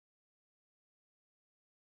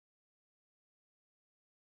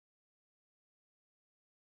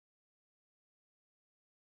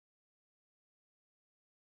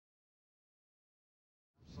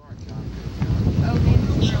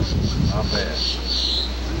bad.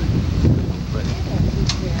 But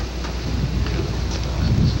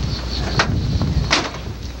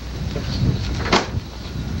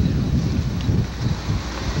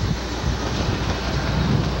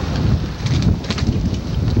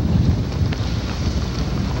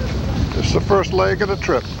this is the first leg of the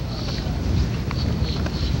trip.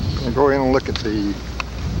 We'll go in and look at the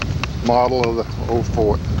model of the old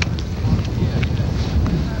fort.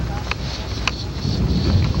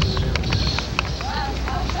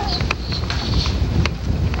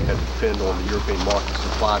 had to depend on the European market to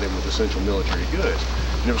supply them with essential military goods.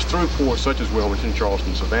 And it was through ports such as Wilmington,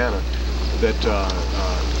 Charleston, Savannah that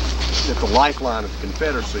that the lifeline of the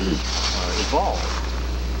Confederacy evolved.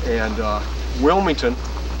 And Wilmington,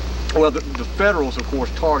 well, the Federals, of course,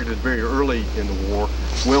 targeted very early in the war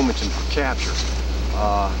Wilmington for capture,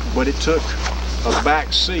 but it took a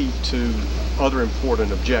back seat to other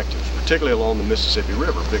important objectives, particularly along the Mississippi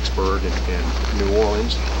River, Vicksburg and New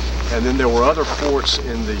Orleans. And then there were other ports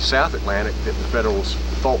in the South Atlantic that the Federals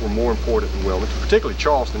thought were more important than Wilmington, particularly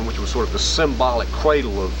Charleston, which was sort of the symbolic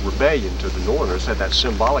cradle of rebellion to the Northerners, had that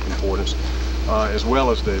symbolic importance as well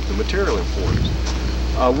as the material importance.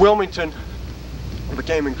 Wilmington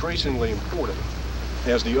became increasingly important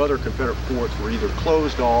as the other Confederate ports were either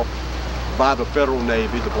closed off by the Federal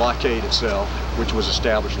Navy, the blockade itself, which was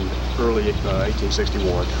established in early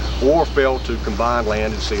 1861, or fell to combined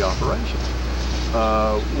land and sea operations.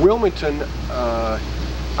 Wilmington,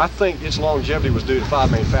 I think its longevity was due to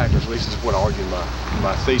 5 main factors, at least is what I argue in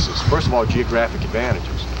my thesis. First of all, geographic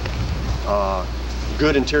advantages.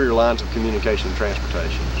 Good interior lines of communication and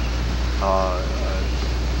transportation.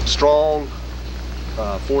 Strong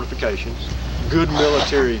fortifications, good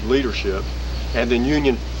military leadership, and then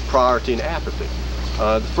Union priority and apathy.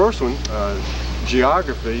 The first one,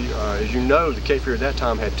 geography, as you know, the Cape Fear at that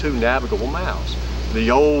time had 2 navigable mouths. The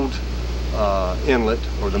old inlet,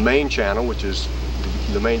 or the main channel, which is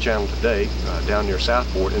the main channel today, down near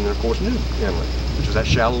Southport, and then of course New Inlet, which is that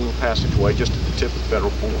shallow little passageway just at the tip of the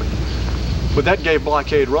Federal Point. But that gave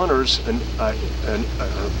blockade runners a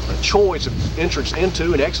choice of entrance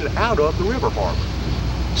into and exit out of the river harbor.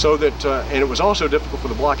 So that, and it was also difficult for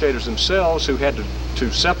the blockaders themselves, who had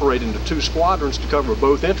to separate into 2 squadrons to cover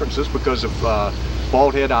both entrances because of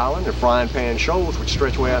Bald Head Island and Frying Pan Shoals, which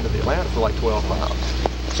stretch way out into the Atlantic for like 12 miles.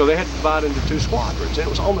 So they had to divide into 2 squadrons, and it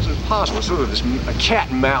was almost impossible. Sort of this a cat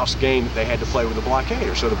and mouse game that they had to play with the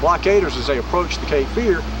blockaders. So the blockaders, as they approached the Cape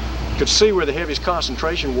Fear, could see where the heaviest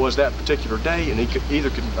concentration was that particular day, and he could either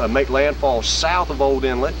make landfall south of Old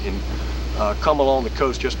Inlet and come along the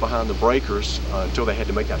coast just behind the breakers until they had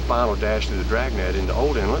to make that final dash through the Dragnet into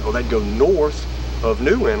Old Inlet, or they'd go north of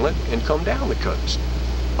New Inlet and come down the coast.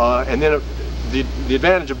 And then the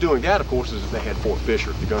advantage of doing that, of course, is that they had Fort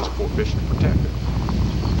Fisher, the guns of Fort Fisher to protect them.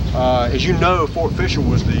 As you know, Fort Fisher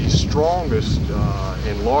was the strongest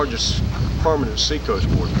and largest permanent seacoast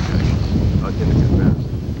fortification in the Confederacy.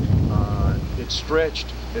 It stretched,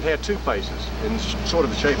 it had 2 faces in sort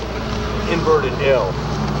of the shape of an inverted L.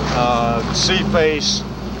 The sea face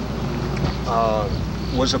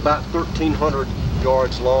was about 1,300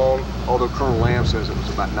 yards long, although Colonel Lamb says it was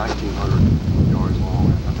about 1,900 yards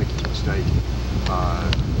long. I think he's mistaken.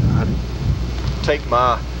 I take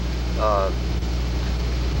my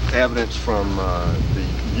evidence from the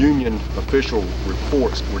Union official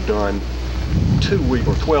reports that were done 2 weeks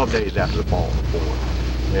or 12 days after the fall of the fort.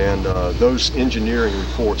 And those engineering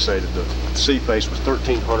reports say that the sea face was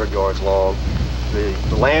 1,300 yards long.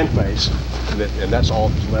 The land face, and that's all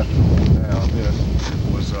that's left of the fort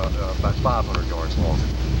now, was about 500 yards long,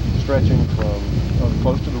 stretching from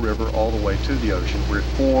close to the river all the way to the ocean, where it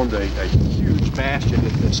formed a huge bastion.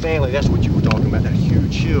 And Stanley, that's what you were talking about, that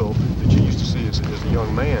huge hill that you used to see as a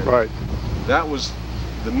young man. Right. That was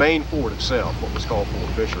the main fort itself, what was called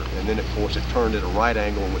Fort Fisher, and then of course it turned at a right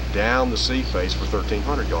angle and went down the sea face for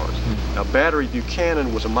 1,300 yards. Now Battery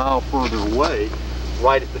Buchanan was a mile further away,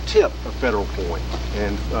 right at the tip of Federal Point,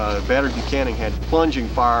 and Battery Buchanan had plunging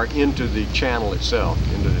fire into the channel itself,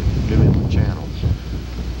 into the New Inlet Channel.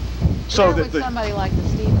 So where would somebody like the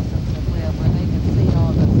Stevensons have lived, where they could see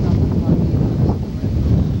all the stuff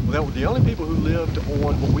Well, the only people who lived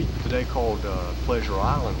on what we today called Pleasure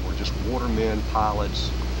Island were just watermen,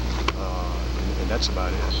 pilots, and that's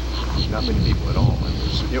about it. Not many people at all.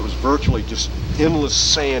 It was virtually just endless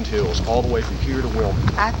sand hills all the way from here to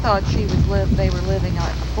Wilmington. I thought they were living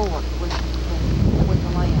at the fort with the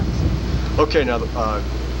Lambs. Okay, now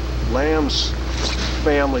Lamb's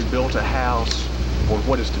family built a house on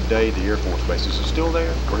what is today the Air Force base. Is it still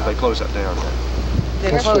there, or did they close that down now?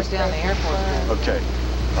 They closed down the Air Force base. Okay.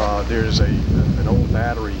 There's an old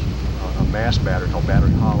battery a mass battery called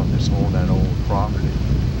Battery Hollow that's on that old property.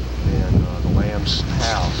 And the Lamb's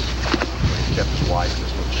house, where he kept his wife and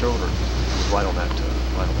his little children, was right on that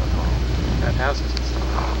hollow. That house is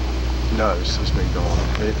No, it's been gone.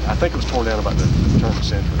 I think it was torn down about the turn of the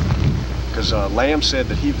century. Because Lamb said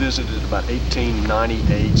that he visited about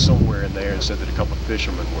 1898, somewhere in there, and said that a couple of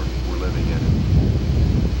fishermen were living in it.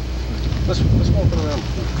 Let's walk around.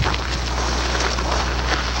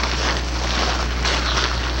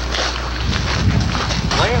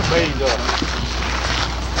 Lamb made,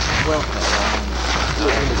 well,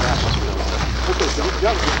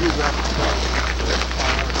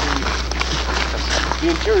 the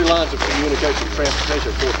interior lines of communication and transportation,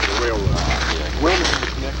 of course, the railroad. Wilmington was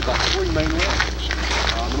connected by 3 main railroads.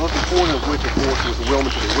 The most important of which, of course, was the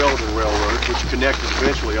Wilmington and Weldon Railroad, which connected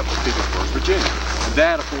eventually up to Petersburg, Virginia. And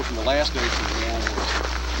that, of course, in the last days of the war, was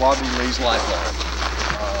Robert E. Lee's lifeline.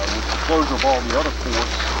 With the closure of all the other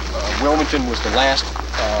ports, Wilmington was the last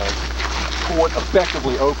port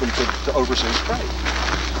effectively open to overseas trade.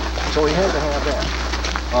 So he had to have that.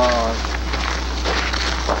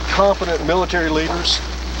 Competent military leaders.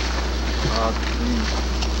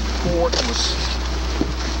 The port was,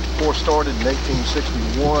 of course, started in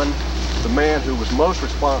 1861. The man who was most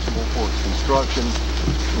responsible for its construction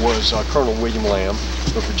was Colonel William Lamb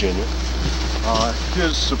of Virginia.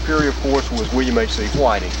 His superior, of course, was William H.C.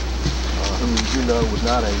 Whiting, who, you know, was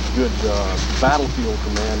not a good battlefield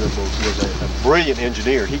commander, but was a brilliant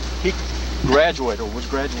engineer. He graduated, or was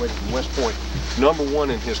graduated from West Point, #1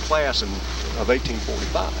 in his class of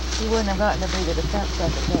 1845. He wouldn't have gotten to be the defense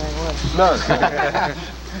secretary, would he? No.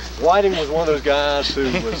 Whiting was one of those guys who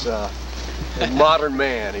was a modern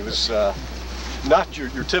man. He was not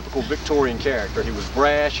your typical Victorian character. He was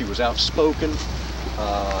brash, he was outspoken,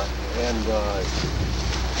 and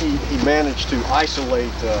he managed to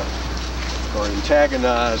isolate or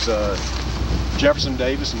antagonize Jefferson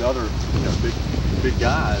Davis and other big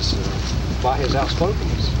guys by his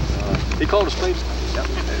outspokenness. He called a spade.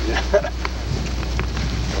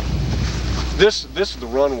 This is the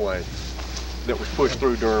runway that was pushed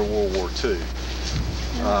through during World War II.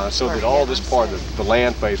 So that all this part of the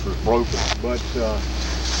land face was broken. But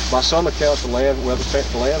by some accounts, the land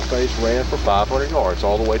face ran for 500 yards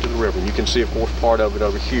all the way to the river. And you can see, of course, part of it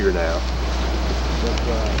over here now.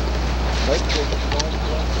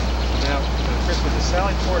 Now, Chris, would the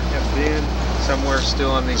Sally Port have been somewhere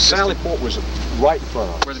still on the Sally Port was right in front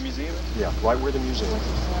of us. Where the museum is? Yeah, right where the museum is.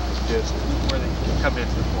 Just where they come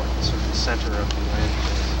into the port, sort of the center of the land.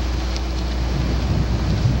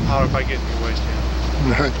 How if I get in your way,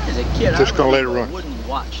 Jim? As a kid, Just I gonna let it remember run. a wooden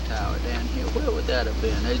watchtower down here. Where would that have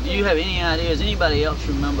been? Do you have any ideas? Anybody else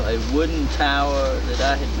remember a wooden tower that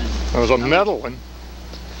I had been? There was a metal one.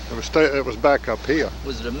 It was back up here.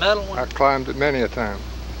 Was it a metal one? I climbed it many a time.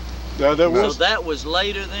 There So was. that was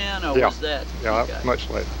later then, or Yeah. was that? Yeah, okay. much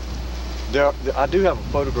later. I do have a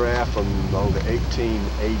photograph from the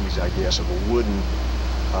 1880s, I guess, of a wooden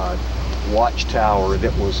watchtower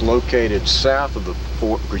that was located south of the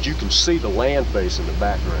fort, because you can see the land face in the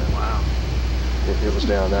background. Wow. It was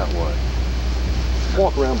down that way.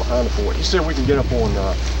 Walk around behind the fort. He said we can get up on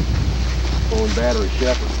Battery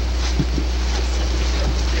Shepherd.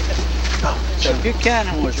 So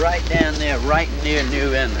Buchanan was right down there, right near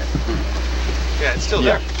New Inlet. Yeah, it's still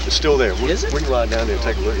there. It's still there. Is it? We can ride down there and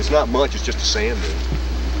take a look. It's not much, it's just a sand dune.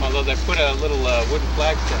 Although they put a little wooden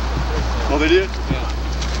flagstaff up there. Oh, they did? Yeah.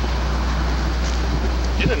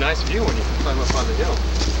 You get a nice view when you climb up on the hill.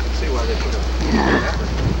 You can see why they put a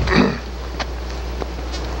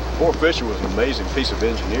Fort Fisher was an amazing piece of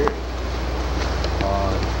engineering.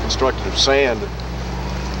 Constructed of sand,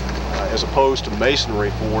 as opposed to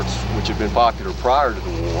masonry forts, which had been popular prior to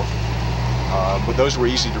the war. But those were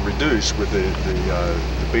easy to reduce with the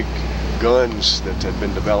big guns that had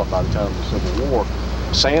been developed by the time of the Civil War.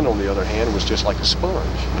 Sand, on the other hand, was just like a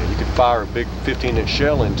sponge. You could fire a big 15-inch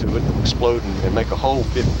shell into it, explode, and make a hole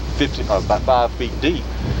about 5 feet deep.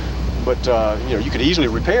 But you could easily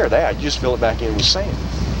repair that. You just fill it back in with sand.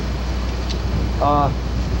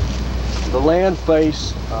 The land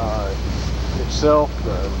face itself,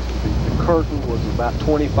 the curtain was about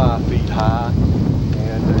 25 feet high,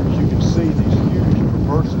 and as you can see, these huge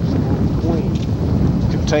traverses in between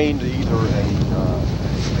contained either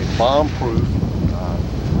a bomb-proof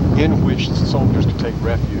in which the soldiers could take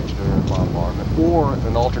refuge during a bombardment, or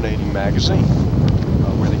an alternating magazine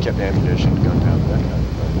where they kept ammunition, gunpowder, that kind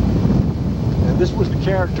of thing. And this was the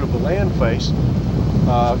character of the land face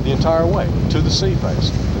the entire way to the sea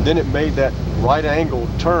face. And then it made that right-angled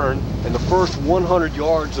turn, and the first 100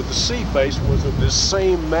 yards of the sea face was of this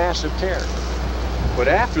same massive character. But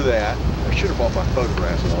after that, I should have brought my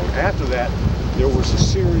photographs along. After that, there was a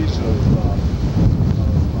series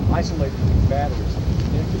of isolated batteries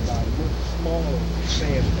connected by small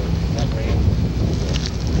sand holes that ran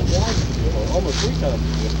almost 3 times the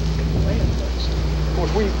distance of the land base. Of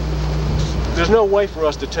course, there's no way for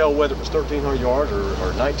us to tell whether it was 1,300 yards or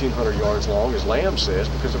 1,900 yards long, as Lamb says,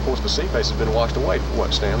 because of course the sea base has been washed away for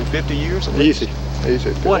what, Stanley, 50 years? Easy.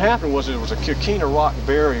 What happened was there was a coquina rock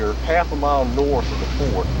barrier half a mile north of the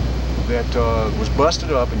fort that was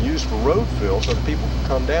busted up and used for road fill so that people could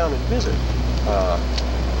come down and visit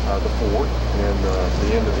the fort and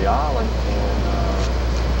the end of the island.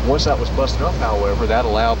 And once that was busted up, however, that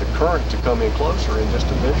allowed the current to come in closer and just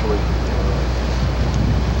eventually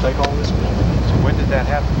take all this away. So when did that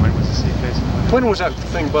happen? When was the sea base? When was that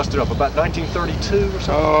thing busted up? About 1932 or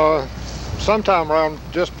something? Sometime around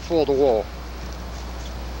just before the war.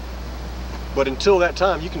 But until that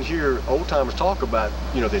time, you can hear old timers talk about,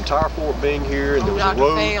 you know, the entire fort being here, and there was a Dr.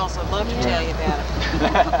 road. Fales, I'd love to tell you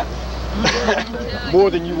about it. More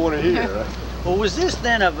than you want to hear, right? Well, was this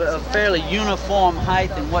then of a fairly uniform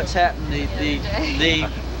height in what's happened? The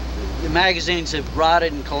magazines have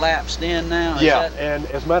rotted and collapsed in now? Yeah, and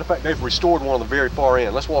as a matter of fact, they've restored one on the very far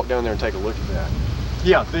end. Let's walk down there and take a look at that.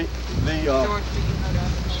 Yeah,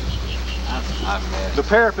 the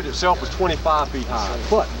parapet itself was 25 feet high,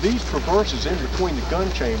 but these traverses in between the gun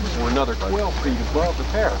chambers were another 12 feet above the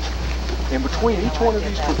parapet. And between each one of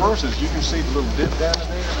these traverses, you can see the little dip down in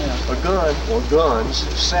there. A gun or guns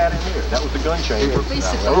sat in there. That was the gun chamber,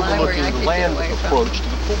 overlooking the land approach to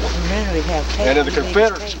the fort. And then the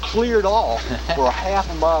Confederates cleared off for a half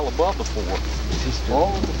a mile above the fort,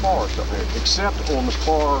 all of the forest up there, except on the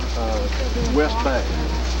far west bank.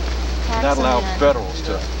 That allowed the Federals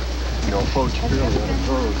to, you know, approach fairly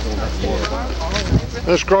unobserved on that far.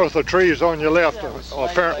 This growth of trees on your left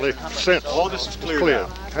apparently since all this is cleared.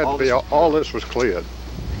 Had to be all this was cleared.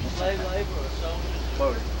 Slave labor or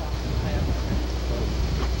soldiers?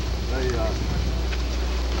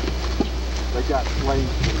 They got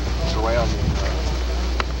slaves surrounding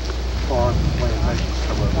farm plantations,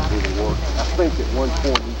 some of them doing work. I think at one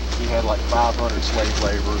point he had like 500 slave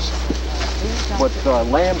laborers. But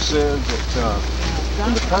Lamb said that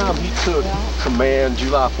from the time he took command,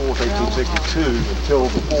 July 4th, 1862, until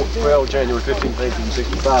the fort fell January 15th,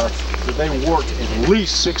 1865, that they worked at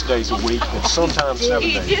least 6 days a week and sometimes 7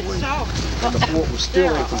 days a week. And the fort was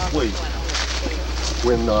still incomplete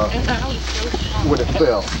when it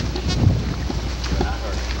fell.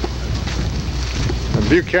 And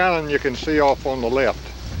Buchanan you can see off on the left.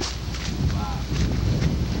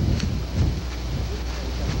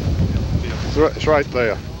 It's right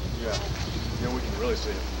there. Yeah, we can really see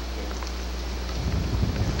it.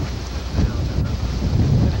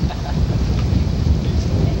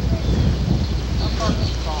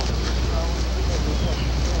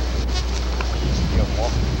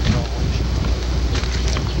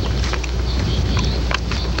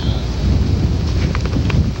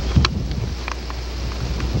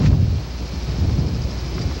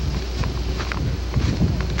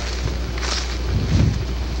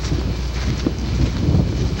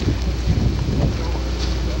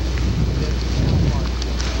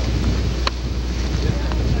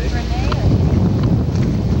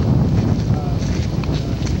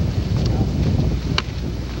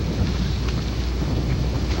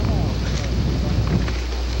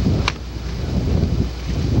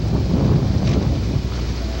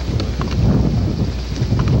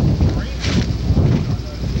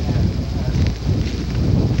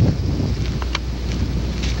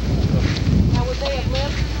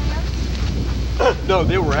 No,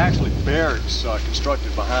 there were actually barracks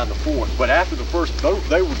constructed behind the fort, but after the first,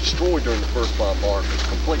 they were destroyed during the first bombardment,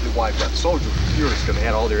 completely wiped out. The soldiers were furious because they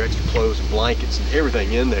had all their extra clothes and blankets and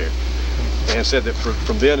everything in there. And said that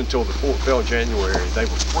from then until the fort fell in January, they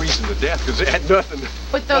were freezing to death because they had nothing.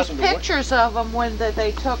 But those pictures of them when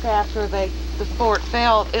they took after the fort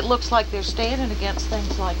fell, it looks like they're standing against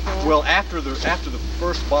things like that. Well, after the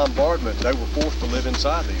first bombardment, they were forced to live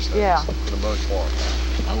inside these things for the most part.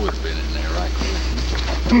 I would have been in there right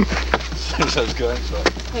quick. Since those guns up.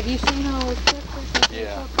 Have you seen all those pictures?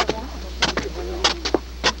 Yeah.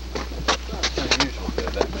 It's unusual to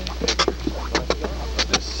have that many pictures of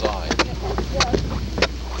this site.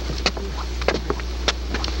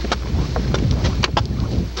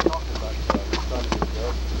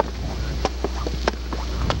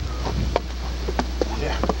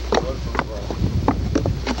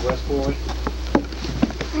 West Point.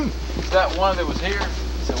 Is that one that was here?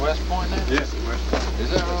 Is it West Point now? Yes, West Point. Is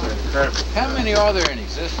that right? Incredible. How many are there in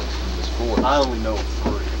existence in this fort? I only know of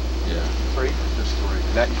 3. Yeah. 3? Just 3.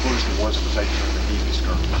 And that includes the ones that were taken during the Heavy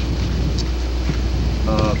skirmish.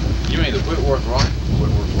 You mean the Whitworth rifle?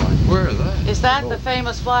 Whitworth rifle. Where are they? Is that the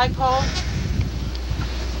famous flagpole?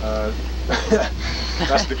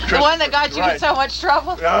 That's the The one that got you in so much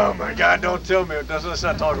trouble? Oh my God, don't tell me. Let's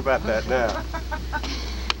not talk about that now.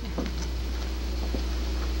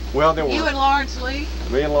 Well, there You were and Lawrence Lee?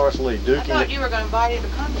 me and Lawrence Lee I thought you were going to invite him to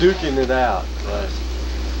come. duking it out.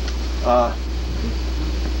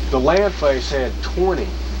 The land face had 20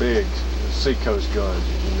 big Seacoast guns,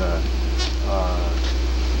 you know.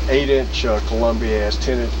 8-inch Columbiads,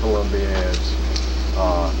 10-inch Columbiads.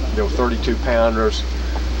 There were 32 pounders.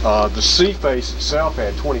 The sea face itself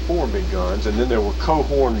had 24 big guns, and then there were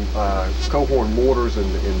cohorn mortars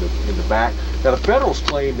in the back. Now the Federals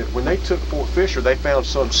claimed that when they took Fort Fisher, they found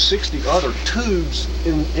some 60 other tubes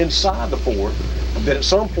inside the fort that at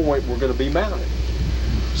some point were going to be mounted.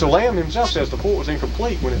 So Lamb himself says the fort was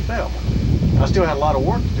incomplete when it fell. I still had a lot of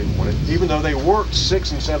work to do on it, even though they worked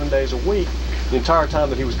 6 and 7 days a week the entire time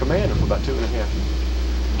that he was commander for about 2.5 years.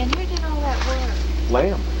 And who did all that work?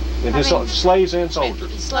 Lamb. And his slaves and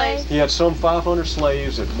soldiers. Slaves? He had some 500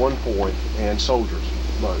 slaves at one point and soldiers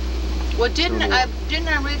both. Well, didn't I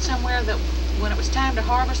read somewhere that when it was time to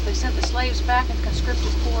harvest, they sent the slaves back and conscripted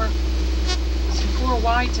some poor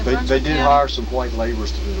whites in Brunswick They did County? hire some white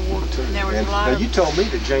laborers to do the work too. And there was a lot now of... you told me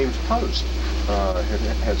that James Post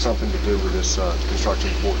had something to do with this construction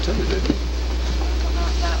of the fort too, didn't he?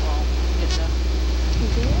 Not that long.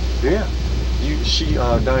 Yeah.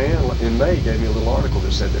 Diane in May gave me a little article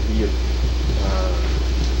that said that he had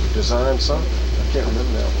designed something. I can't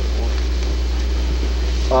remember now what it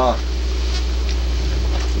was.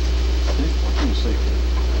 Can you see it?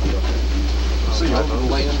 See over the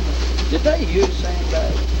land? Did they use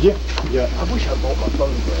sandbags? Yeah. I wish I bought my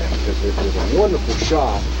photograph because there's a wonderful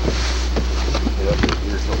shot.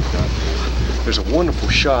 There's a wonderful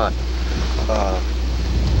shot.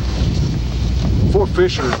 Fort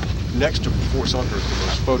Fisher, next to Fort Sumter, is the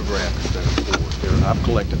most photographed fort. I've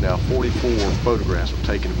collected now 44 photographs were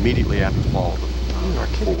taken immediately after the fall of the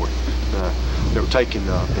fort. They were taken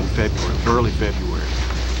in February, early February.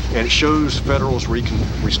 And it shows Federals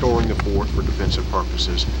restoring the fort for defensive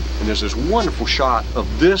purposes. And there's this wonderful shot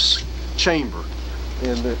of this chamber.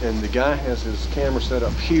 And the guy has his camera set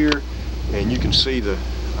up here, and you can see the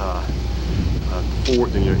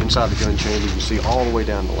fort, and you're inside the gun chamber. You can see all the way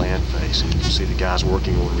down the land face, and you can see the guys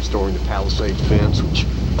working on restoring the palisade fence, which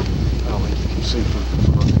I don't think you can see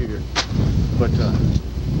from up here. But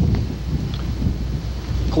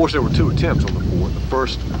of course, there were 2 attempts on the fort. The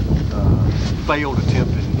first failed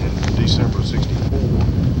attempt in December of '64.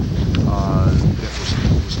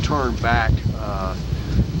 It was turned back.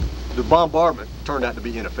 The bombardment turned out to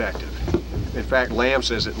be ineffective. In fact, Lamb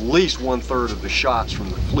says at least 1/3 of the shots from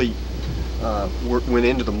the fleet went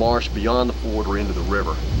into the marsh beyond the fort or into the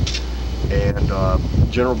river. And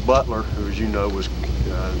General Butler, who as you know was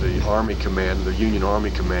the Army commander, the Union Army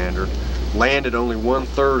commander, landed only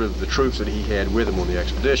 1/3 of the troops that he had with him on the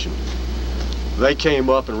expedition. They came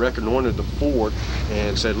up and reconnoitered the fort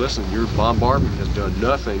and said, listen, your bombardment has done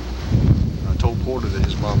nothing. I told Porter that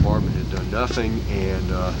his bombardment had done nothing, and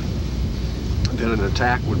that an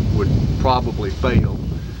attack would probably fail.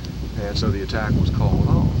 And so the attack was called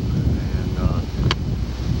off.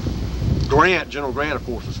 And General Grant, of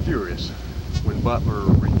course, was furious when Butler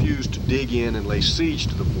refused to dig in and lay siege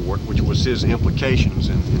to the fort, which was his implications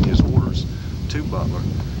in his orders to Butler.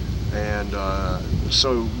 And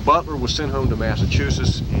so Butler was sent home to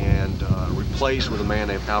Massachusetts and replaced with a man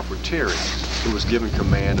named Alfred Terry, who was given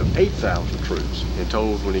command of 8,000 troops and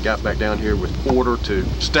told when he got back down here with Porter to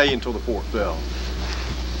stay until the fort fell.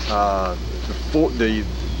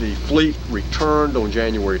 The fleet returned on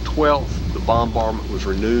January 12th. The bombardment was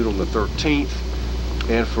renewed on the 13th,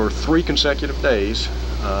 and for 3 consecutive days,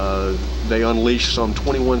 they unleashed some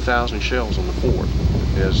 21,000 shells on the fort,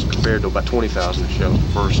 as compared to about 20,000 shells the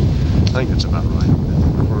first. I think that's about right.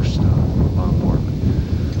 The first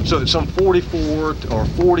bombardment. So that some 40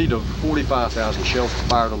 to 45,000 shells were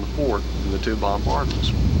fired on the fort in the 2 bombardments.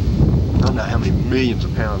 I don't know how many millions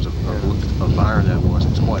of pounds of iron that was.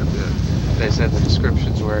 It's quite a bit. They said the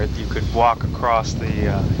descriptions where you could walk across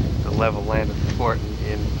the level land of the fort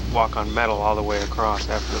and walk on metal all the way across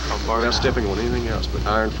after the bombardment. Without stepping on anything else but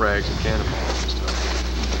iron frags and cannonballs and stuff.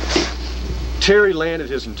 Terry landed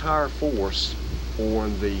his entire force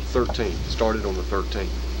on the 13th, started on the 13th.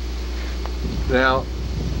 Now,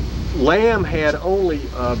 Lamb had only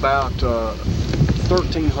about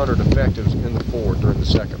 1,300 effectives in the fort during the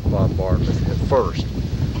second bombardment at first.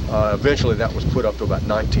 Eventually that was put up to about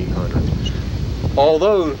 1,900.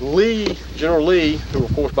 Although General Lee, who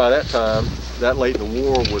of course by that time that late in the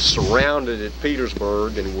war, was surrounded at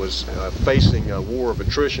Petersburg and was facing a war of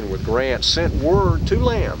attrition with Grant, sent word to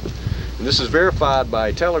Lamb, and this is verified by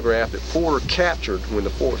a telegraph that Porter captured when the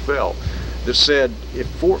fort fell, that said, if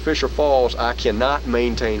Fort Fisher falls, I cannot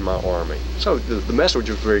maintain my army. So the message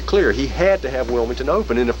was very clear. He had to have Wilmington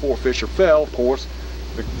open, and if Fort Fisher fell, of course,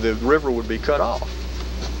 the river would be cut off.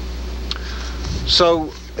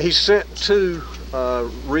 So he sent to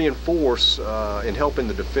reinforce and help in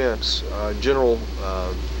the defense General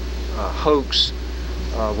Hoke's,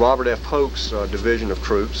 Robert F. Hoke's division of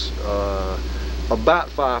troops, about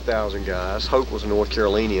 5,000 guys. Hoke was a North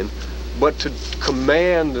Carolinian. But to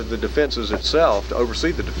command the defenses itself, to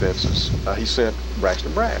oversee the defenses, he sent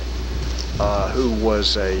Braxton Bragg, who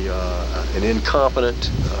was an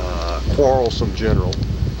incompetent, quarrelsome general,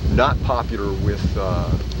 not popular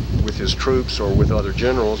with his troops or with other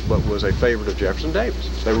generals, but was a favorite of Jefferson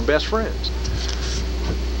Davis. They were best friends.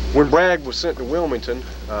 When Bragg was sent to Wilmington,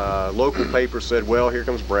 local papers said, well, here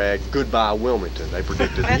comes Bragg, goodbye Wilmington. They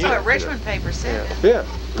predicted That's the what end, Richmond paper said. Yeah,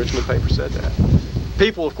 Richmond paper said that.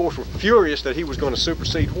 People, of course, were furious that he was going to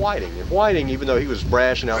supersede Whiting. And Whiting, even though he was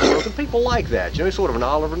brash and outspoken, people like that. You know, he's sort of an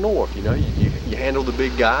Oliver North. You know, you handle the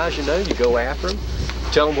big guys. You know, you go after them,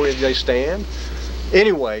 tell them where they stand.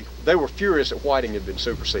 Anyway, they were furious that Whiting had been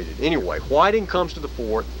superseded. Anyway, Whiting comes to the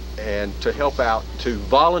fort and to help out, to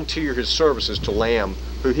volunteer his services to Lamb,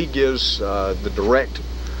 who he gives the direct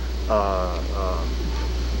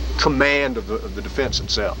command of the defense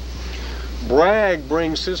itself. Bragg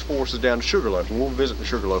brings his forces down to Sugarloaf, and we'll visit the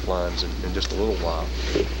Sugarloaf lines in just a little while,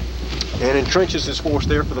 and entrenches his force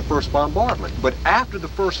there for the first bombardment. But after the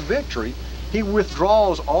first victory, he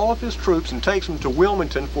withdraws all of his troops and takes them to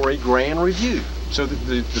Wilmington for a grand review, so that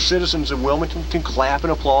the citizens of Wilmington can clap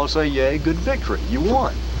and applaud and say, yay, good victory, you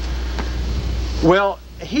won. Well,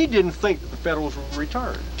 he didn't think that the Federals would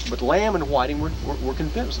return, but Lamb and Whiting were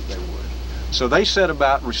convinced that they would. So they set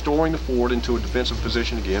about restoring the fort into a defensive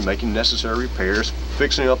position again, making necessary repairs,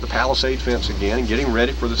 fixing up the palisade fence again, and getting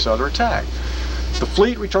ready for this other attack. The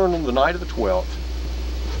fleet returned on the night of the 12th.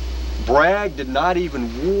 Bragg did not even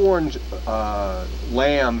warn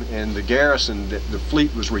Lamb and the garrison that the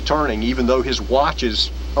fleet was returning, even though his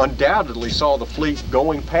watches undoubtedly saw the fleet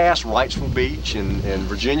going past Wrightsville Beach and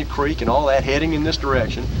Virginia Creek and all that, heading in this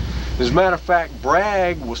direction. As a matter of fact,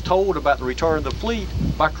 Bragg was told about the return of the fleet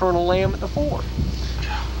by Colonel Lamb at the fort.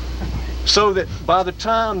 So that by the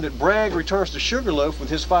time that Bragg returns to Sugarloaf with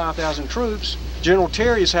his 5,000 troops, General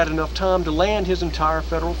Terry has had enough time to land his entire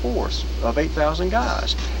federal force of 8,000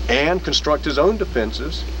 guys and construct his own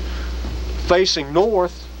defenses facing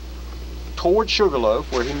north toward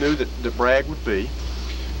Sugarloaf, where he knew that Bragg would be,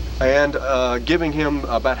 and giving him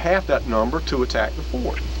about half that number to attack the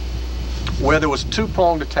fort. Well, there was a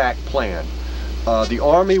two-pronged attack planned. The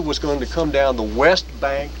army was going to come down the west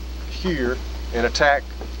bank here and attack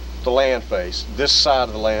the land face, this side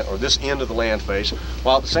of the land, or this end of the land face,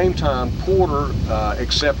 while at the same time Porter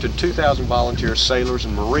accepted 2,000 volunteers, sailors,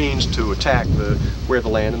 and Marines to attack where the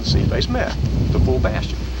land and the sea face met, the full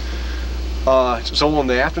bastion. So on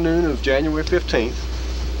the afternoon of January 15th,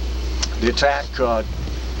 the attack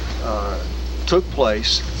took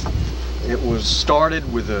place. It was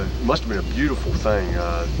started with must have been a beautiful thing.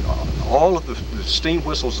 All of the steam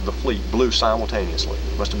whistles of the fleet blew simultaneously.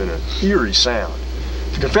 It must have been an eerie sound.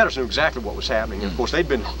 The Confederates knew exactly what was happening. And of course, they'd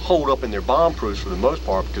been holed up in their bomb proofs for the most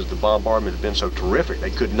part because the bombardment had been so terrific.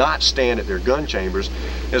 They could not stand at their gun chambers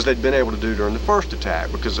as they'd been able to do during the first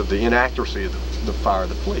attack because of the inaccuracy of the fire of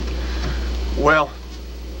the fleet. Well,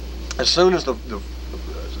 as soon as the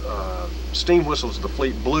steam whistles of the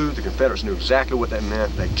fleet blew, the Confederates knew exactly what that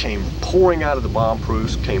meant. They came pouring out of the bomb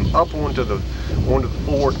proofs, came up onto the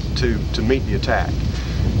fort to meet the attack.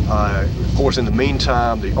 Of course, in the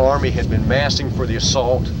meantime, the army had been massing for the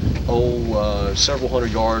assault, several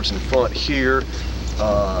hundred yards in front here.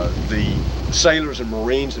 The sailors and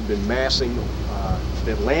Marines had been massing,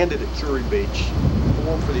 they landed at Curie Beach,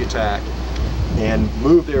 formed for the attack, and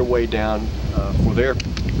moved their way down for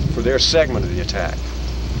their segment of the attack.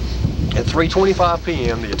 At 3:25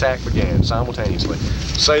 p.m., the attack began simultaneously.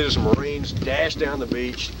 Sailors and Marines dashed down the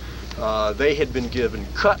beach. They had been given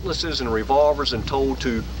cutlasses and revolvers and told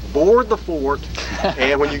to board the fort,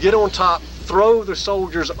 and when you get on top, throw the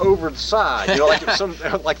soldiers over the side. You know,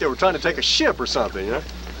 like they were trying to take a ship or something. You know?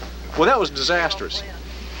 Well, that was disastrous.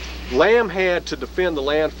 Lamb had to defend the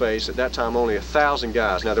land face at that time only 1,000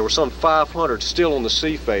 guys. Now there were some 500 still on the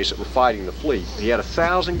sea face that were fighting the fleet. He had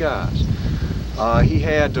 1,000 guys. He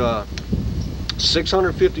had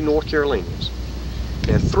 650 North Carolinians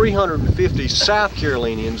and 350 South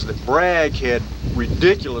Carolinians that Bragg had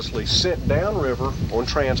ridiculously sent downriver on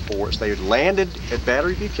transports. They had landed at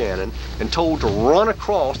Battery Buchanan and told to run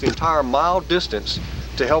across the entire mile distance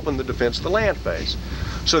to help in the defense of the land phase.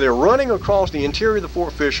 So they're running across the interior of the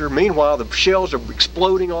Fort Fisher. Meanwhile, the shells are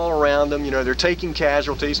exploding all around them. You know, they're taking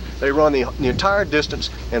casualties. They run the entire distance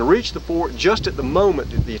and reach the fort just at the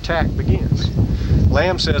moment that the attack begins.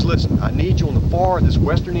 Lamb says, listen, I need you on the far, this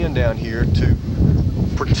western end down here to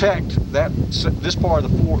protect this part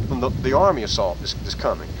of the fort from the Army assault that's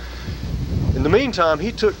coming. In the meantime,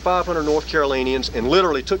 he took 500 North Carolinians and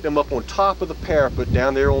literally took them up on top of the parapet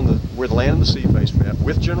down there on where the land and the sea face met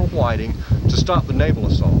with General Whiting to stop the naval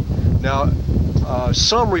assault. Now,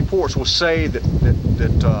 some reports will say that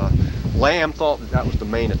Lamb thought that was the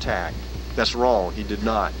main attack. That's wrong. He did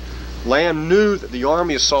not. Lamb knew that the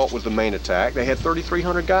Army assault was the main attack. They had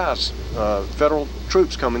 3,300 guys, federal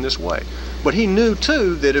troops coming this way. But he knew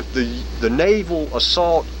too that if the naval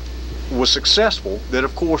assault was successful, that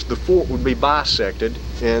of course the fort would be bisected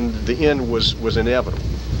and the end was inevitable.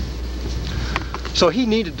 So he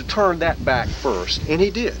needed to turn that back first, and he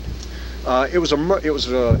did. It was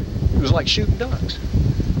like shooting ducks.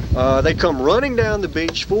 They come running down the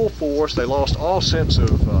beach full force. They lost all sense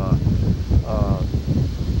of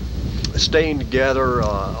staying together,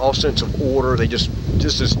 all sense of order. They just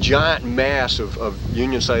this giant mass of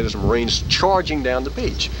Union sailors and Marines charging down the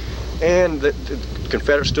beach, and the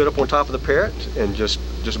Confederates stood up on top of the parapet and just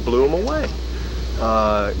blew them away.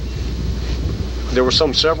 There were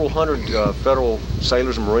several hundred federal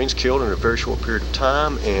sailors and Marines killed in a very short period of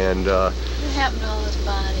time, and what happened to all those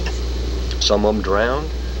bodies? some of them drowned.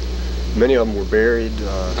 Many of them were buried.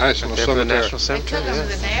 National They're for the Cemetery. National They took Cemetery, them to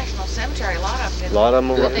yeah. the National Cemetery, a lot of them. A lot of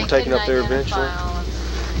them But were they taken couldn't up there identify eventually. all of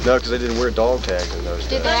them. No, because they didn't wear dog tags in those Did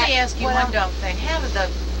days. Let me ask you What one else? dumb thing. How did the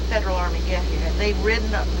Federal Army get here? Had they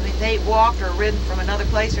ridden up, I mean, they walked or ridden from another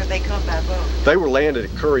place, or they come by boat? They were landed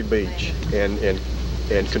at Curry Beach and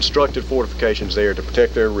constructed fortifications there to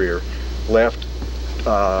protect their rear. Left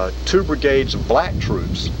 2 brigades of black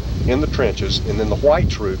troops in the trenches, and then the white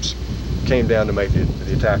troops came down to make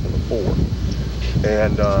the attack on the fort.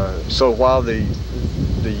 And so while the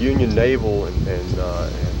Union naval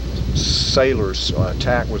and sailors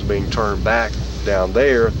attack was being turned back down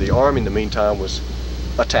there, the Army in the meantime was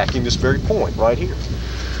attacking this very point right here.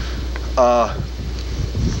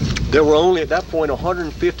 There were only at that point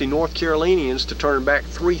 150 North Carolinians to turn back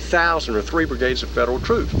 3,000 or 3 brigades of federal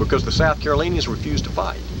troops, because the South Carolinians refused to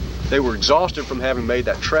fight. They were exhausted from having made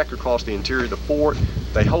that trek across the interior of the fort.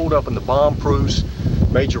 They holed up in the bomb proofs.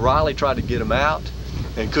 Major Riley tried to get them out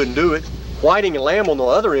and couldn't do it. Whiting and Lamb on the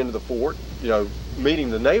other end of the fort, you know, meeting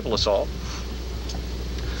the naval assault.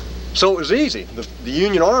 So it was easy. The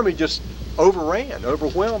Union Army just overwhelmed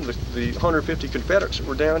the 150 Confederates that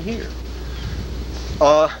were down here.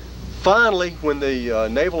 Finally, when the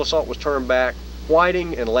naval assault was turned back,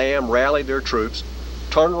 Whiting and Lamb rallied their troops,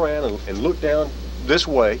 turned around and looked down this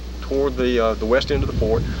way toward the west end of the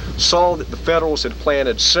fort, saw that the Federals had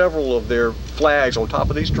planted several of their flags on top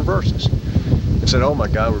of these traverses, and said, oh my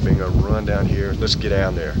God, we're being run down here, let's get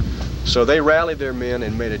down there. So they rallied their men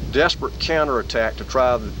and made a desperate counterattack to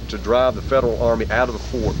try to drive the Federal Army out of the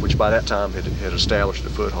fort, which by that time had established a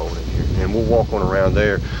foothold in here. And we'll walk on around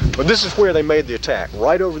there. But this is where they made the attack,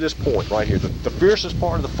 right over this point, right here. The fiercest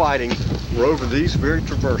part of the fighting were over these very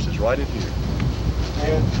traverses, right in here.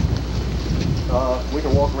 And we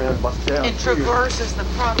can walk around down And here. Traverse is the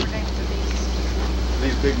proper name for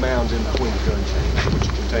These big mounds in between the gun chains, which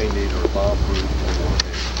contain either a bomb-proof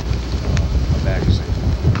or a magazine.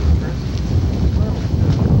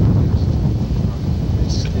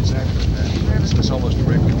 It's almost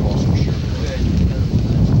directly across the shore.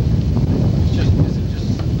 Is it just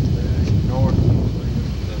north of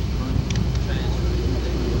the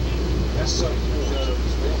That's so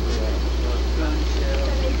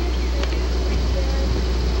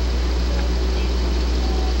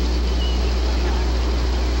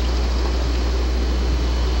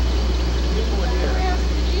Did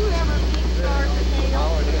you ever meet Sergeant Hale?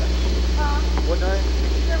 What name?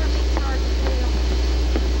 Did you ever meet Sergeant Hale?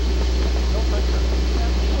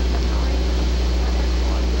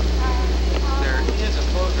 There is a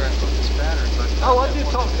photograph of this battery, but Oh, I did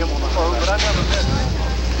talk to him on the phone, but I never met him.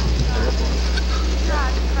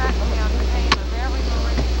 Tried to track down the name of every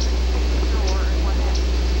Marine ashore and what happened.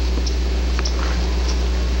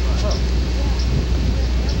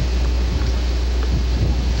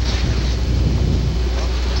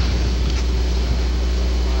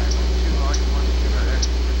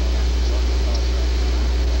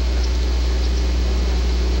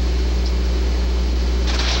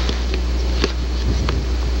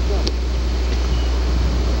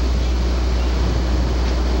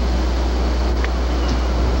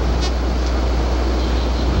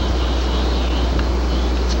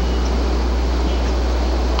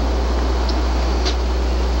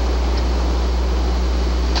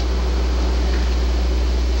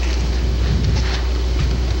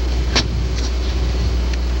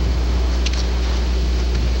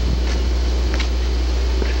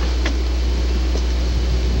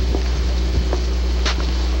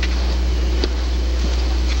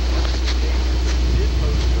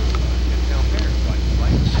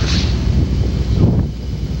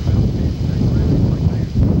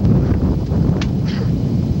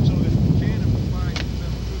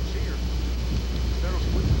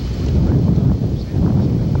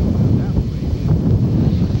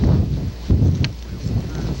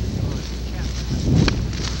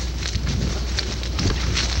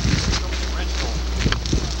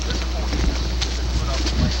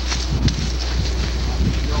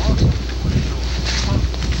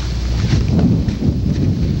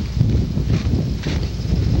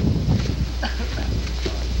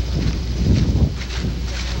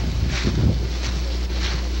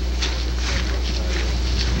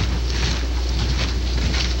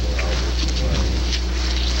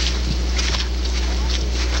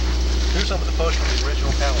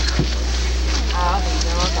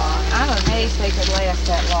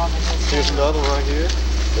 another one right here.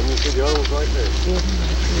 And you see the other ones right there.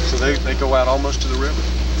 So they go out almost to the river.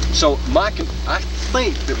 So I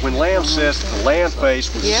think that when Lamb says the land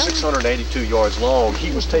face was 682 yards long,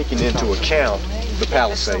 he was taking into account the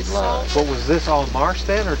Palisade line. But was this all marsh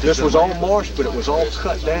then, or This was all marsh, but it was all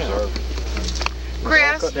cut down.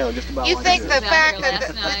 Chris, you think this.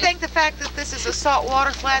 the fact that this is a salt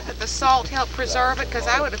water flat, that the salt helped preserve it? Because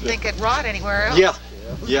I would think it'd rot anywhere else.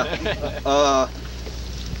 Yeah.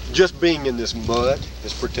 Just being in this mud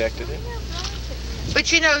has protected it.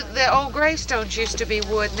 But you know, the old gravestones used to be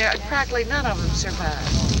wood, and practically none of them survived.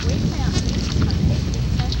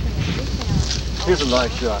 Here's a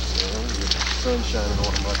nice shot. The sun shining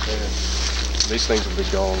on them right there. These things will be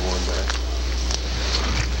gone one day.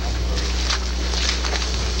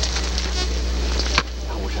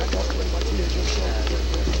 I wish I got away like he is just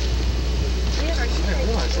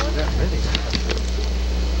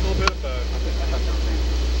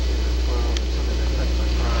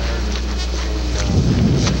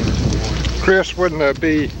Chris, wouldn't there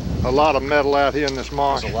be a lot of metal out here in this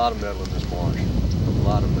marsh? There's a lot of metal in this marsh. A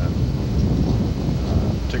lot of metal.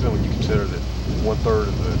 Particularly when you consider that 1/3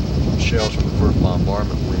 of the shells from the first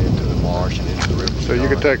bombardment went into the marsh and into the river. So you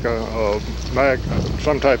could take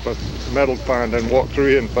some type of metal find and walk through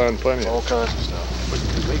here and find plenty. All kinds of stuff.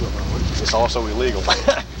 It's illegal. It's also illegal.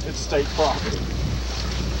 It's state property.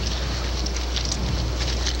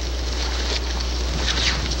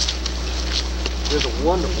 There's a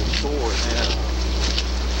wonderful story now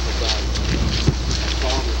about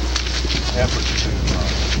father's effort to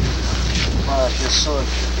find his son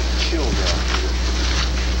killed out here.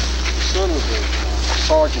 His son was a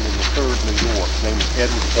sergeant in the 3rd New York named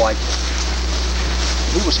Edward White.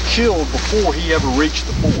 He was killed before he ever reached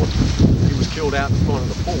the fort. He was killed out in front of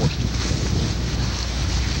the fort.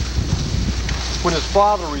 When his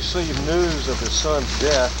father received news of his son's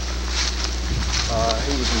death,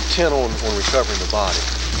 he was intent on recovering the body.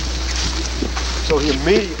 So he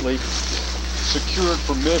immediately secured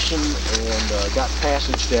permission and got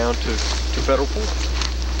passage down to Federal Fort.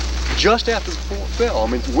 Just after the fort fell, I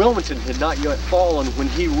mean, Wilmington had not yet fallen when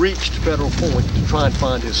he reached Federal Point to try and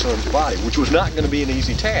find his son's body, which was not going to be an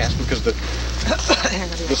easy task because the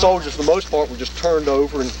soldiers, for the most part, were just turned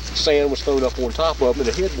over and sand was thrown up on top of them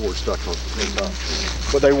and a headboard stuck on top.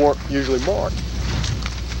 But they weren't usually marked.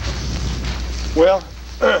 Well,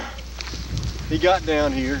 he got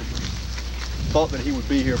down here, thought that he would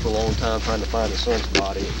be here for a long time trying to find his son's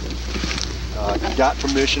body. He got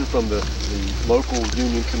permission from the local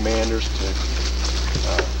Union commanders to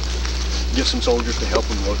get some soldiers to help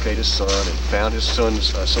him locate his son, and found his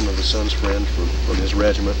son's, some of his son's friends from his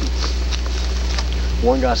regiment. And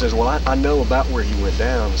one guy says, well, I know about where he went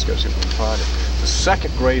down. Let's go see if we can find it. The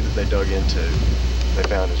second grave that they dug into, they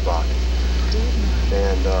found his body.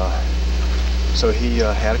 And so he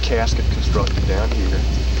had a casket constructed down here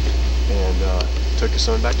and took his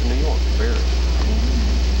son back to New York and buried him.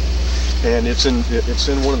 And it's in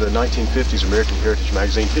one of the 1950s American Heritage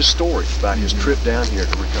magazine, his story about his trip down here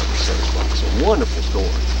to recover his son's body. It's a wonderful story.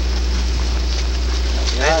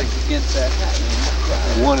 Yeah, against that.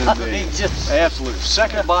 One indeed. Absolutely.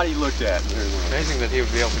 Second body looked at. Amazing that he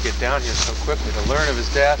would be able to get down here so quickly, to learn of his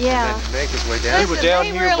death and then to make his way down. Listen,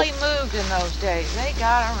 they really moved in those days. They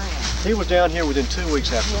got around. He was down here within 2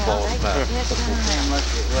 weeks after the fall of the power.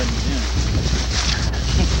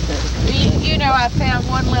 You know, I found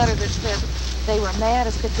one letter that said they were mad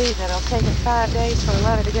as could be that it'll take them 5 days for a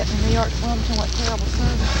letter to get from New York to Wilmington. What terrible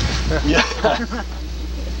service. Yeah.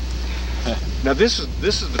 Now this is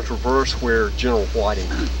the traverse where General Whiting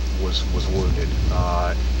was wounded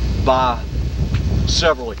by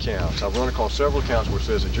several accounts. I've run across several accounts where it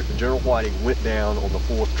says that General Whiting went down on the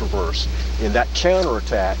 4th traverse. In that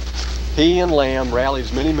counterattack, he and Lamb rallied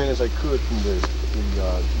as many men as they could from the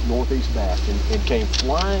northeast bastion and came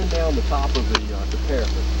flying down the top of the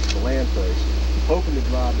parapet, the land face, hoping to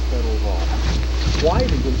drive the Federals off.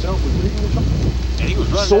 Whiting himself was leading the charge. And he was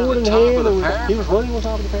running Sword on the in top hand, of the parapet. he was running on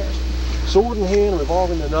top of the parapet. Sword in hand,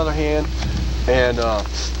 revolver in another hand, and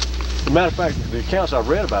as a matter of fact, the accounts I've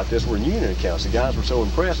read about this were Union accounts. The guys were so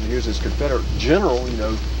impressed, and here's this Confederate general, you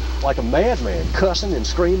know, like a madman, cussing and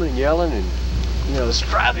screaming and yelling, and you know,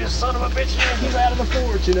 strive this son of a bitch, get out of the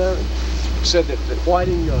fort, you know. Said that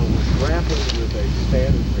Whiting was grappling with a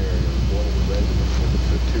standard bearer of one of the regiments and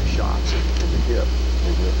took 2 shots in the hip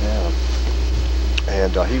and went down.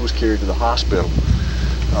 And he was carried to the hospital,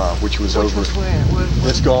 which was over.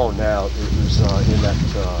 It's gone now. It was in that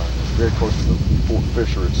very close to the Fort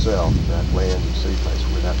Fisher itself, that land and sea place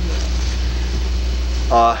where that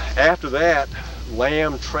was. After that,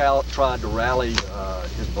 Lamb tried to rally,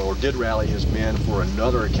 did rally his men for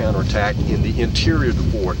another counterattack in the interior of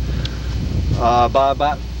the fort. By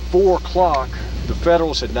about 4 o'clock, the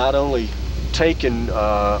Federals had not only taken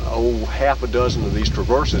half a dozen of these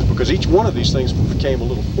traverses, because each one of these things became a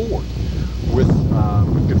little fort, with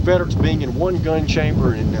Confederates being in one gun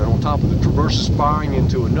chamber and on top of the traverses firing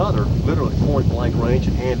into another, literally point blank range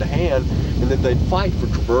and hand to hand, and then they'd fight for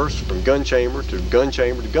traverse from gun chamber to gun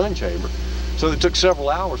chamber to gun chamber. So it took several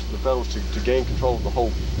hours for the Federals to gain control of the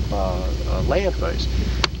whole land base.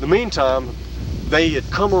 In the meantime, they had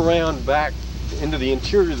come around back into the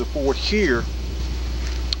interior of the fort here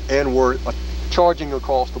and were charging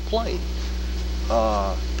across the plain.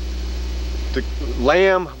 The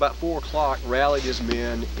Lamb, about 4 o'clock, rallied his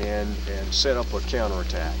men and set up a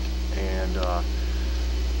counterattack. And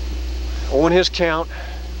on his count,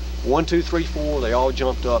 1, 2, 3, 4, they all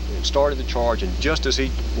jumped up and started the charge. And just as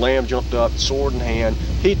Lamb jumped up, sword in hand,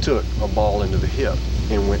 he took a ball into the hip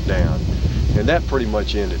and went down. And that pretty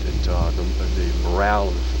much ended it. The morale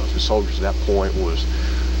of the soldiers at that point was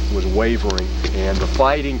wavering, and the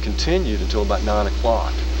fighting continued until about 9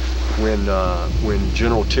 o'clock. When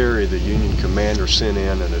General Terry, the Union commander, sent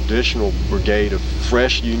in an additional brigade of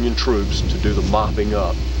fresh Union troops to do the mopping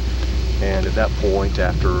up. And at that point,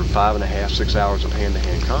 after 5.5, 6 hours of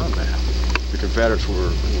hand-to-hand combat, the Confederates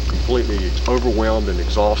were completely overwhelmed and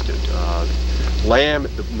exhausted. Lamb,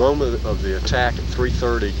 at the moment of the attack at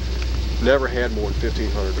 3:30, never had more than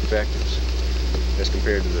 1,500 effectives as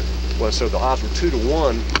compared to so the odds were 2 to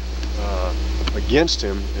 1 against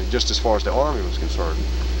him, just as far as the army was concerned.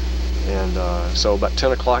 And so about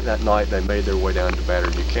 10 o'clock that night, they made their way down to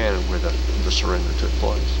Battery Buchanan, where the surrender took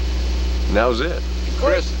place. And that was it.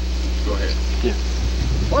 Chris, go ahead. Yeah.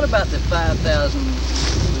 What about the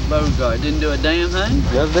 5,000 Bogart? Didn't do a damn thing?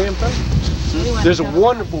 Not a damn thing. There's a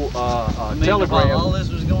wonderful telegram. While all this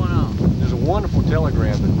was going on. There's a wonderful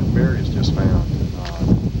telegram that Barry has just found.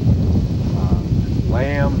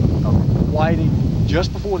 Lamb fighting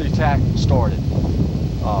just before the attack started.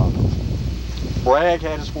 Bragg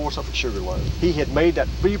had his force up at Sugarloaf. He had made that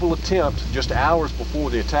feeble attempt just hours before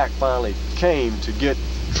the attack finally came to get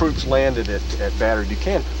troops landed at Battery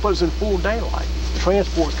Buchanan, but it was in full daylight.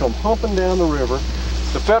 Transports come humping down the river.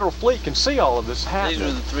 The Federal fleet can see all of this happening. These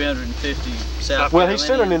were the 350 South Well, he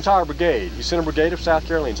sent an Carolinians. entire brigade. He sent a brigade of South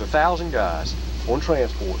Carolinians, 1,000 guys on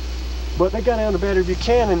transport. But they got down to Battery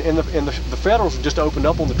Buchanan, and the Federals just opened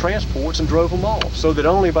up on the transports and drove them off, so that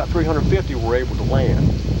only about 350 were able to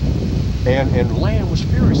land. And Lamb was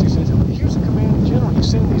furious. He says, here's the commanding general.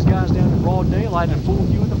 He's sending these guys down in broad daylight in full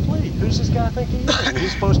view of the fleet. Who's this guy think he is? And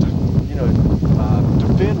he's supposed to,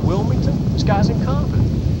 defend Wilmington? This guy's incompetent.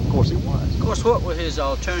 Of course he was. Of course, what were his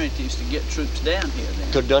alternatives to get troops down here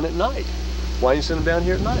then? Could have done it at night. Why didn't he send them down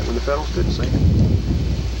here at night when the Federals couldn't see him?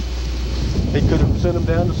 He could have sent them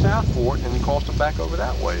down to South Fort and then crossed them back over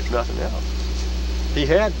that way, if nothing else. He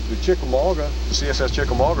had the Chickamauga, the CSS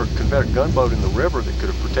Chickamauga, Confederate gunboat in the river that could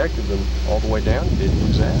have protected them all the way down. He didn't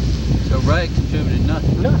use that. So Bragg contributed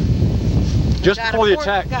nothing? Nothing. Just before the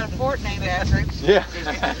attack. Got a fort named after him. Yeah.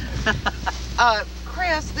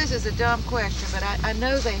 Chris, this is a dumb question, but I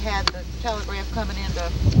know they had the telegraph coming into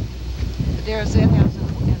the Darrowsett House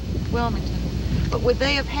in Wilmington. But would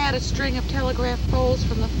they have had a string of telegraph poles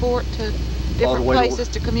from the fort to different places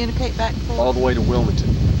to communicate back and forth? All the way to Wilmington.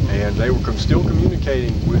 And they were still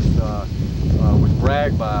communicating with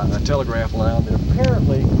Bragg by a telegraph line that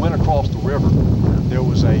apparently went across the river. There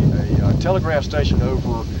was a telegraph station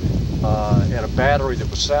over at a battery that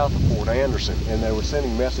was south of Fort Anderson, and they were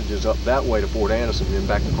sending messages up that way to Fort Anderson and then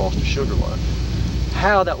back across to Sugarloaf.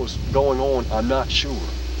 How that was going on, I'm not sure.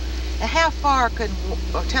 Now, how far could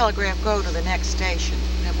a telegraph go to the next station?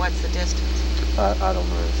 And what's the distance? I don't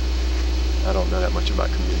know. I don't know that much about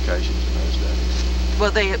communications in those days. Well,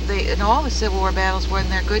 they in all the Civil War battles, wasn't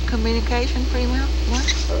there good communication pretty well?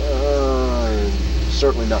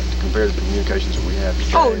 Certainly not compared to the communications that we have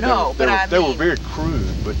today. Oh, no, they were very crude,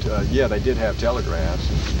 but yeah, they did have telegraphs.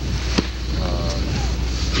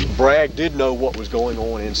 Bragg did know what was going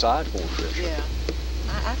on inside Fort Fisher. Yeah.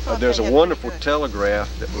 I thought There's they a had wonderful pretty good. telegraph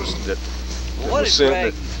that was Bragg?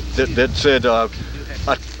 sent that said,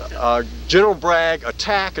 General Bragg,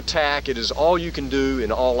 attack, attack, it is all you can do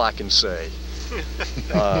and all I can say.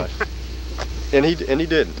 And he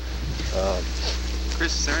didn't.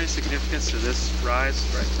 Chris, is there any significance to this rise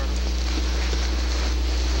right in front of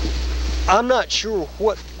us? I'm not sure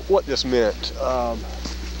what this meant,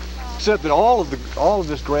 except that all of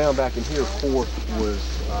this ground back in here, of course, was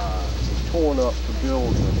torn up to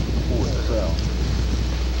build the fort itself.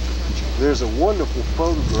 There's a wonderful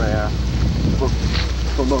photograph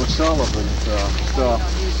from O'Sullivan's stuff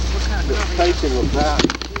that's taken about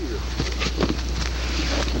here.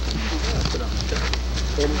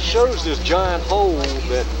 And it shows this giant hole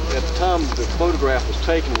that at the time the photograph was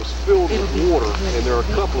taken was filled with water, and there are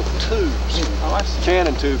a couple of tubes,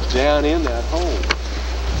 cannon tubes down in that hole.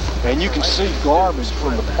 And you can see garbage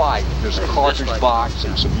from the pipe. There's a cartridge box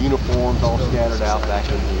and some uniforms all scattered out back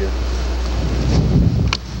in here.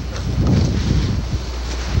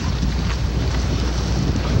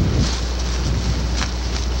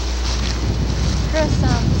 Chris,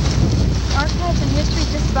 Archives and History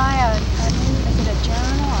just buy a new, is it a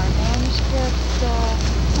journal or a manuscript,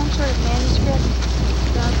 some sort of manuscript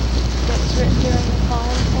that was written during the fall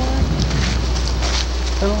report?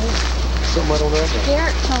 Something I don't know.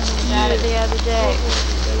 Derek told me about it the other day.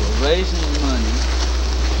 They were raising money.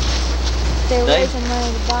 They were raising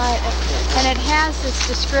money to buy it, and it has this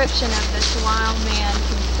description of this wild man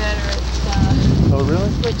Confederate stuff. Oh, really?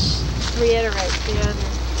 Which reiterates the other.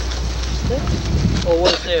 Or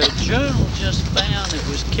was there a journal just found that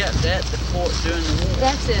was kept at the fort during the war?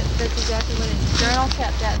 That's it. That's exactly what it is. Journal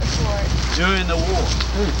kept at the fort. During the war.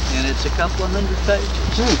 And it's a couple of hundred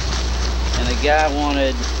pages. And the guy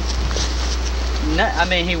wanted,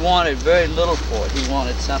 he wanted very little for it. He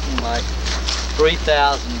wanted something like $3,000.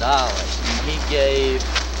 And he gave,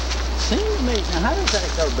 seemed to me, now how does that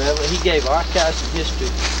go, Beverly? He gave Archives and History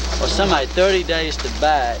or somebody 30 days to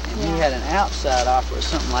buy it, and he had an outside offer of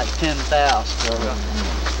something like $10,000.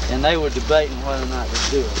 And they were debating whether or not to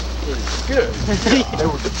do it. Good. They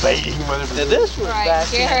were debating whether to do it. This was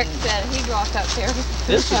back Derek in, said he'd walk up there with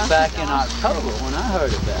this was back in $2,000. October when I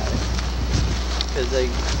heard about it. Because they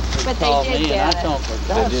But they called did me and I get it. told them,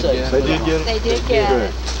 for God's sake, They did get it? They did get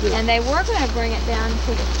it. Good. And they were going to bring it down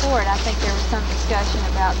to the fort. I think there was some discussion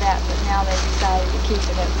about that, but now they decided to keep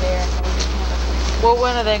it up there. Well,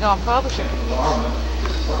 when are they going to publish it? And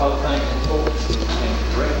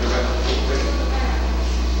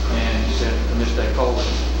he said from this day forward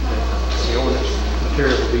that the ordnance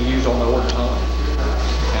material will be used on the ordnance hunt,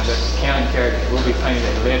 and that the counting characters will be painted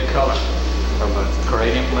a red color for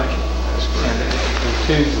great information, and that the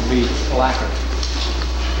tubes will be lacquered.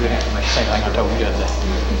 Good information, same thing I told you the other day.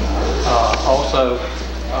 Also,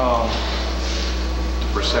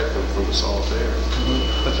 Protect them from the salt air.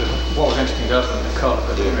 but what was interesting to us was the color,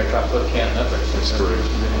 because we may try to put a cannon up there. That's correct.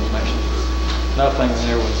 Good information. Another thing in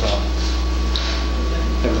there was a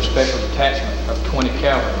special detachment of 20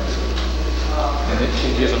 cavalry, and it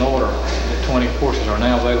gives an order that 20 horses are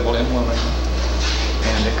now available in Wilmington,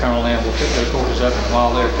 and that Colonel Lamb will pick those horses up, and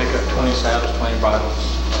while there, pick up 20 saddles, 20 bridles,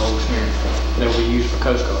 old smears that will be used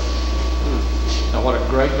for Coast Guard. Now, what a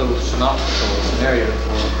great little synopsis or scenario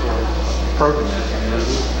for program.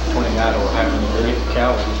 20 guys or having to get the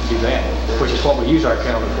cavalry to do that, which is what we use our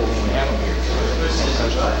cavalry for when we have them here.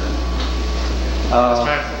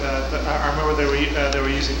 I remember they were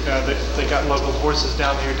using they got local horses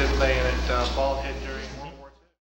down here, didn't they? And at Bald Head.